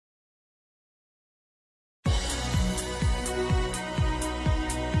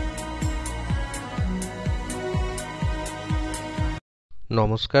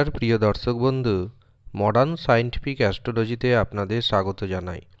নমস্কার প্রিয় দর্শক বন্ধু, মডার্ন সায়েন্টিফিক অ্যাস্ট্রোলজিতে আপনাদের স্বাগত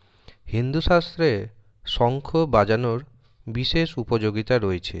জানাই। হিন্দু শাস্ত্রে শঙ্খ বাজানোর বিশেষ উপযোগিতা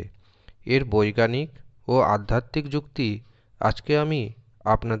রয়েছে। এর বৈজ্ঞানিক ও আধ্যাত্মিক যুক্তি আজকে আমি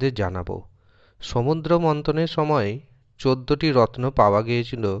আপনাদের জানাবো। সমুদ্র মন্থনের সময় 14টি রত্ন পাওয়া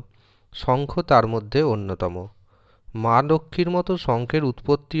গিয়েছিল, শঙ্খ তার মধ্যে অন্যতম। মা লক্ষ্মীর মতো শঙ্খের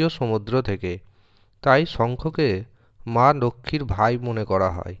উৎপত্তিও সমুদ্র থেকে, তাই শঙ্খকে মা লক্ষ্মীর ভাই মনে করা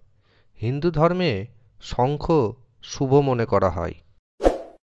হয়। হিন্দু ধর্মে শঙ্খ শুভ মনে করা হয়।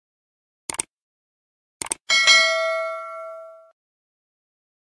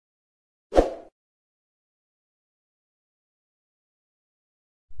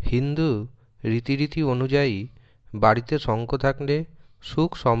 হিন্দু রীতিনীতি অনুযায়ী বাড়িতে শঙ্খ থাকলে সুখ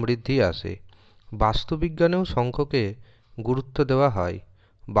সমৃদ্ধি আসে। বাস্তুবিজ্ঞানেও শঙ্খকে গুরুত্ব দেওয়া হয়।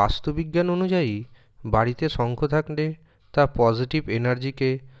 বাস্তুবিজ্ঞান অনুযায়ী বাড়িতে শঙ্খ থাকলে তা পজিটিভ এনার্জিকে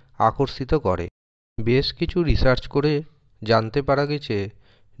আকর্ষিত করে। বেশ কিছু রিসার্চ করে জানতে পারা গেছে,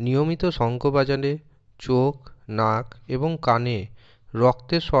 নিয়মিত শঙ্খ বাজালে চোখ, নাক এবং কানে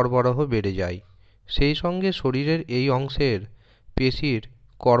রক্তের সরবরাহ বেড়ে যায়। সেই সঙ্গে শরীরের এই অংশের পেশির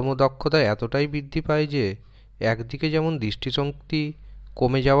কর্মদক্ষতা এতটাই বৃদ্ধি পায় যে একদিকে যেমন দৃষ্টিশক্তি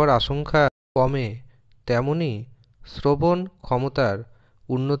কমে যাওয়ার আশঙ্কা কমে, তেমনি শ্রবণ ক্ষমতার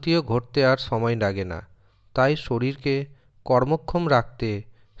উন্নতিও ঘটতে আর সময় লাগে না। তাই শরীরকে কর্মক্ষম রাখতে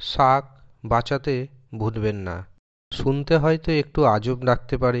শাক বাঁচাতে ভুলবেন না। শুনতে হয়তো একটু আজব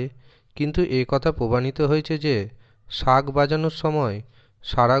লাগতে পারে, কিন্তু এ কথা প্রমাণিত হয়েছে যে শাক বাজানোর সময়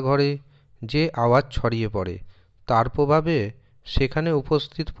সারা ঘরে যে আওয়াজ ছড়িয়ে পড়ে, তার প্রভাবে সেখানে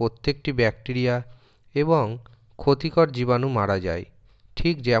উপস্থিত প্রত্যেকটি ব্যাকটেরিয়া এবং ক্ষতিকর জীবাণু মারা যায়।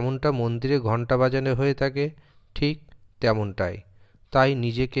 ঠিক যেমনটা মন্দিরে ঘণ্টা বাজানো হয়ে থাকে, ঠিক তেমনটাই। তাই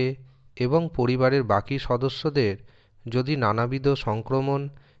নিজেকে এবং পরিবারের বাকি সদস্যদের যদি নানাবিধ সংক্রমণ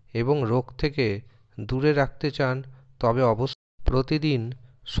এবং রোগ থেকে দূরে রাখতে চান, তবে অবশ্যই প্রতিদিন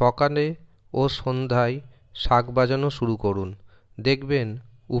সকালে ও সন্ধ্যায় শাক বাজানো শুরু করুন। দেখবেন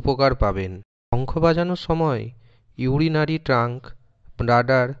উপকার পাবেন। শঙ্খ বাজানোর সময় ইউরিনারি ট্রাঙ্ক,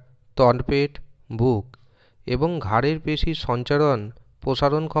 ব্লাডার, তলপেট, বুক এবং ঘাড়ের পেশির সঞ্চারণ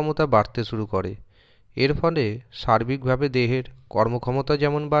প্রসারণ ক্ষমতা বাড়তে শুরু করে। এর ফলে সার্বিকভাবে দেহের কর্মক্ষমতা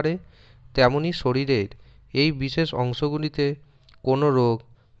যেমন বাড়ে, তেমনি শরীরের এই বিশেষ অংশগুলিতে কোনো রোগ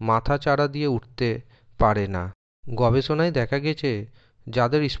মাথা চাড়া দিয়ে উঠতে পারে না। গবেষণায় দেখা গেছে,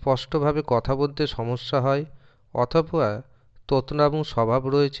 যাদের স্পষ্টভাবে কথা বলতে সমস্যা হয় অথবা তোতলামু স্বভাব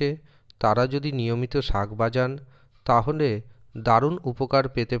রয়েছে, তারা যদি নিয়মিত শাক বাজান তাহলে দারুণ উপকার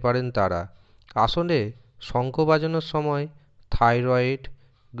পেতে পারেন তারা। আসলে শঙ্খ বাজানোর সময় থাইরয়েড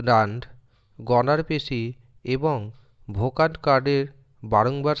গ্ল্যান্ড, গলার পেশি এবং ভোকাল কর্ডের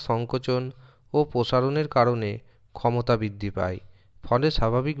বারংবার সংকোচন ও প্রসারণের কারণে ক্ষমতা বৃদ্ধি পায়। ফলে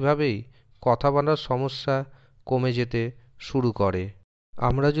স্বাভাবিকভাবেই কথা বলার সমস্যা কমে যেতে শুরু করে।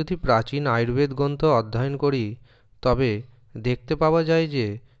 আমরা যদি প্রাচীন আয়ুর্বেদ গ্রন্থ অধ্যয়ন করি, তবে দেখতে পাওয়া যায় যে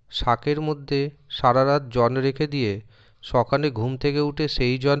শাকের মধ্যে সারা রাত জল রেখে দিয়ে সকালে ঘুম থেকে উঠে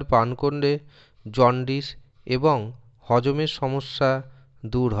সেই জল পান করলে জন্ডিস এবং হজমের সমস্যা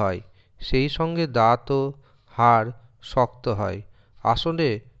দূর হয়। সেই সঙ্গে দাঁত ও হাড় শক্ত হয়। আসলে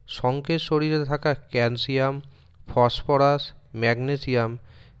শঙ্খের শরীরে থাকা ক্যালসিয়াম, ফসফরাস, ম্যাগনেসিয়াম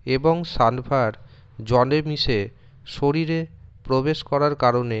এবং সালফার জলে মিশে শরীরে প্রবেশ করার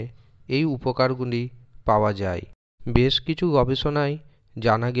কারণে এই উপকারগুলি পাওয়া যায়। বেশ কিছু গবেষণায়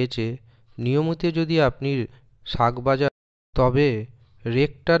জানা গেছে, নিয়মিত যদি আপনি শাক বাজান, তবে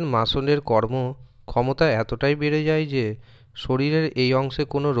রেকটাল মাসলের কর্ম ক্ষমতা এতটাই বেড়ে যায় যে শরীরের এই অংশে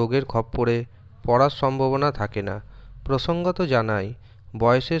কোনো রোগের খপ্পরে পড়ার সম্ভাবনা থাকে না। প্রসঙ্গত জানাই,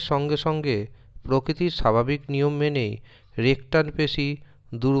 বয়সের সঙ্গে সঙ্গে প্রকৃতির স্বাভাবিক নিয়ম মেনেই রেকটাল পেশি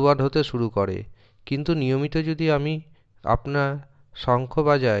দুর্বল হতে শুরু করে, কিন্তু নিয়মিত যদি আপনার শঙ্খ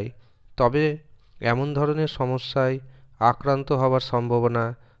বাজাই, তবে এমন ধরনের সমস্যায় আক্রান্ত হওয়ার সম্ভাবনা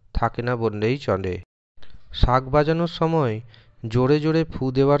থাকে না বললেই চলে। শাক বাজানোর সময় জোরে জোরে ফু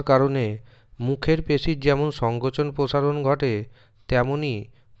দেওয়ার কারণে মুখের পেশির যেমন সংকোচন প্রসারণ ঘটে, তেমনি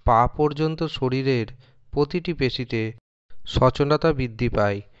পা পর্যন্ত শরীরের প্রতিটি পেশিতে সচলতা বৃদ্ধি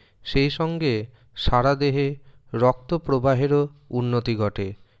পায়। সেই সঙ্গে সারা দেহে রক্ত প্রবাহেরও উন্নতি ঘটে।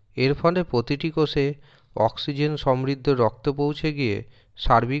 এর ফলে প্রতিটি কোষে অক্সিজেন সমৃদ্ধ রক্ত পৌঁছে গিয়ে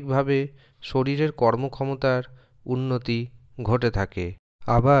সার্বিকভাবে শরীরের কর্মক্ষমতার উন্নতি ঘটে থাকে।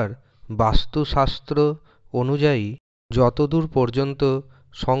 আবার বাস্তুশাস্ত্র অনুযায়ী যতদূর পর্যন্ত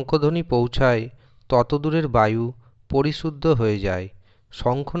শঙ্খধ্বনি পৌঁছায়, ততদূরের বায়ু পরিশুদ্ধ হয়ে যায়।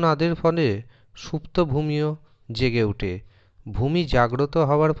 শঙ্খনাদের ফলে সুপ্ত ভূমিও জেগে ওঠে। ভূমি জাগ্রত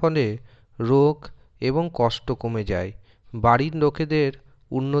হওয়ার ফলে রোগ এবং কষ্ট কমে যায়। বাড়ির লোকেদের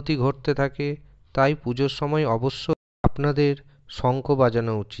উন্নতি ঘটতে থাকে। তাই পুজোর সময় অবশ্যই আপনাদের শঙ্খ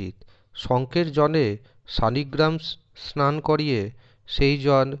বাজানো উচিত। শঙ্খের জলে শালিগ্রাম স্নান করিয়ে সেই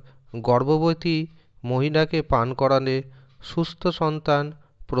জল গর্ভবতী মহিলাকে পান করালে সুস্থ সন্তান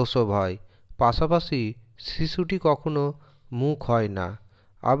প্রসব হয়। পাশাপাশি শিশুটি কখনো মুখ হয় না।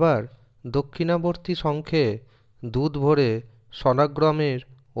 আবার দক্ষিণাবর্তী শঙ্খে দুধ ভরে শলাগ্রামের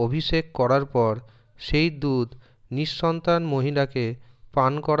অভিষেক করার পর সেই দুধ নিঃসন্তান মহিলাকে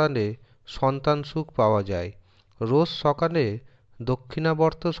পান করালে সন্তান সুখ পাওয়া যায়। রোজ সকালে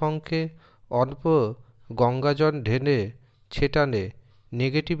দক্ষিণাবর্ত শঙ্খে অল্প গঙ্গাজল ঢেলে ছেটালে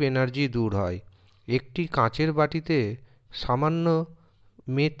নেগেটিভ এনার্জি দূর হয়। একটি কাঁচের বাটিতে সামান্য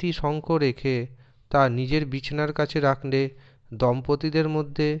মেথি শঙ্খ রেখে তা নিজের বিছানার কাছে রাখলে দম্পতিদের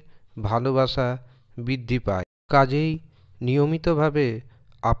মধ্যে ভালোবাসা বৃদ্ধি পায়। কাজেই নিয়মিতভাবে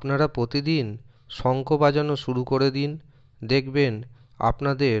আপনারা প্রতিদিন শঙ্খ বাজানো শুরু করে দিন, দেখবেন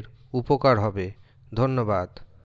আপনাদের উপকার হবে। ধন্যবাদ।